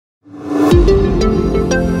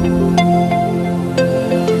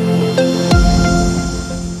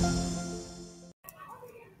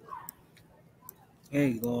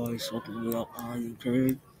guys, welcome to the Apple&onion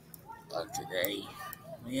crew. Today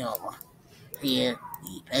we are here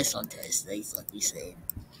the pass on Thursdays, like we said.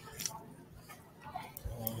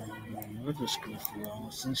 We're just going through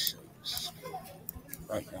our some shows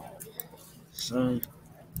right now. So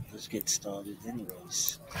let's get started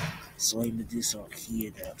anyways. So I'm gonna do some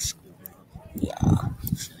here at school now. Yeah,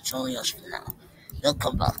 so it's only us for now. They'll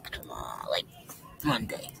come back tomorrow, like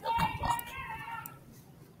Monday, they'll come back.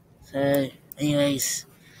 So anyways,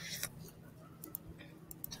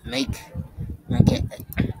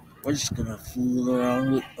 we're just gonna fool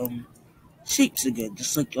around with shapes again,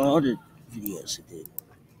 just like our other videos I did.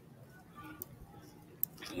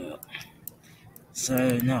 Yeah.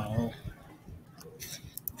 So now,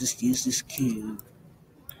 just use this cube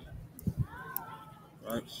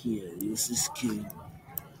right here. Use this cube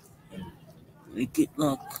and make it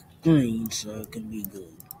look green so it can be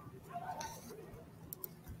good.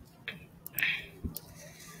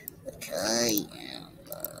 Okay, and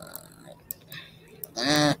I'm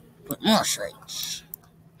gonna put more shapes.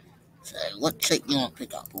 So, what shape you want to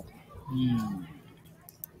pick up?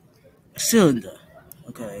 A cylinder.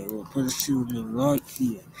 Okay, we'll put a cylinder right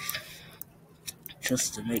here.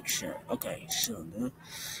 Just to make sure. Okay, cylinder.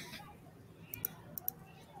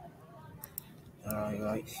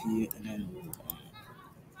 Right here, and then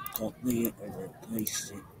copy it and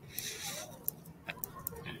replace it.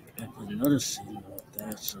 And put another cylinder right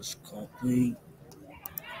there. So just copy,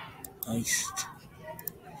 paste,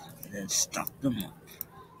 and then stack them up.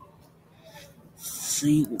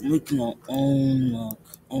 See, we're making our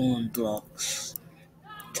own blocks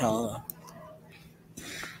tower.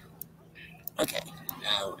 Okay,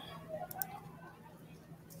 now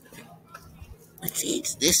let's see,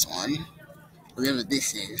 it's this one, whatever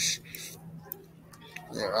this is.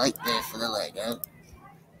 Put it right there for the Lego.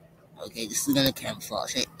 Okay, this is gonna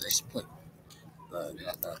camouflage it. Let's put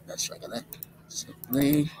that's regular.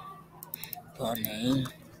 Simply put our name.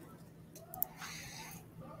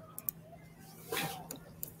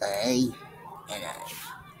 A and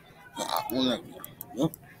Apple&onion.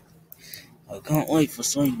 Yep. I can't wait for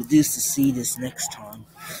some produce to see this next time.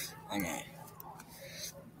 I know.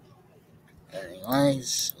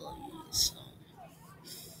 Anyways, we'll use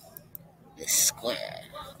this square.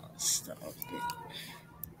 Start with it.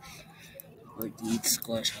 But each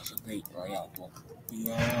square has a bait right apple.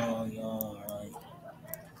 Yeah, right.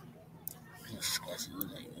 This square's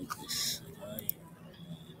like this, right?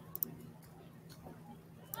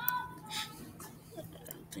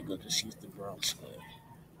 I think I'll just use the brown square.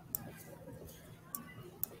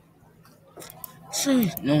 So,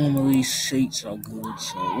 normally shapes are good,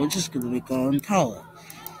 so we're just gonna make our own tower.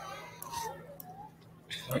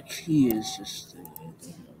 Like here is just I don't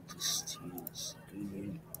know, just use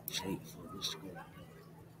green shape for this one.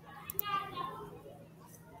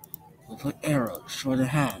 We'll put arrows for the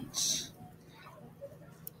hands.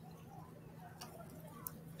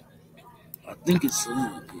 I think it's a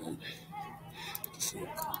little good. So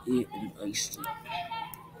copy it and paste it.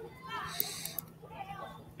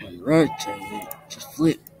 And rotate it to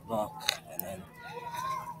flip back, and then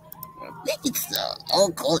I think it's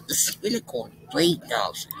I'll call it the Spinnacle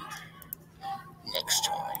 3000 next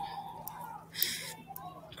time.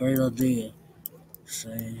 Great idea. So,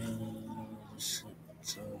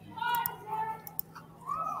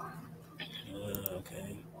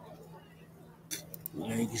 okay.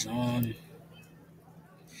 Legs on.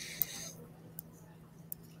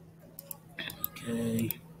 Okay.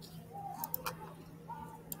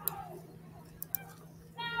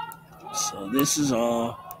 So this is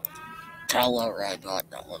our tower robot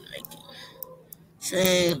that we're making.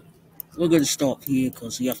 So we're gonna stop here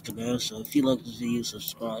because we have to go. So if you like this video,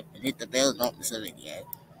 subscribe and hit the bell not miss a video.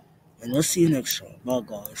 And we'll see you next time. Bye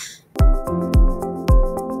guys.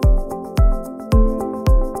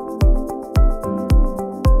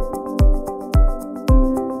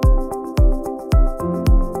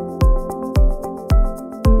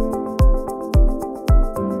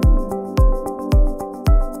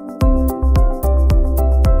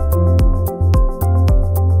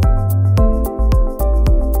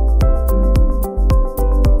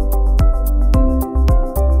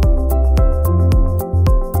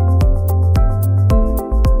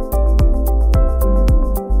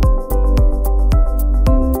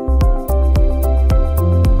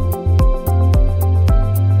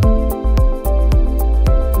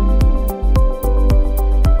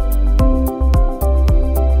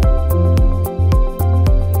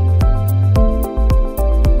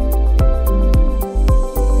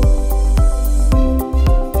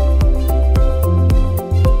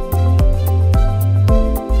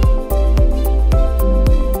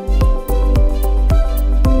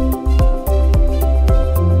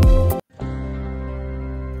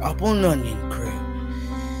 Apple and Onion crew.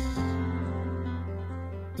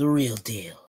 The real deal.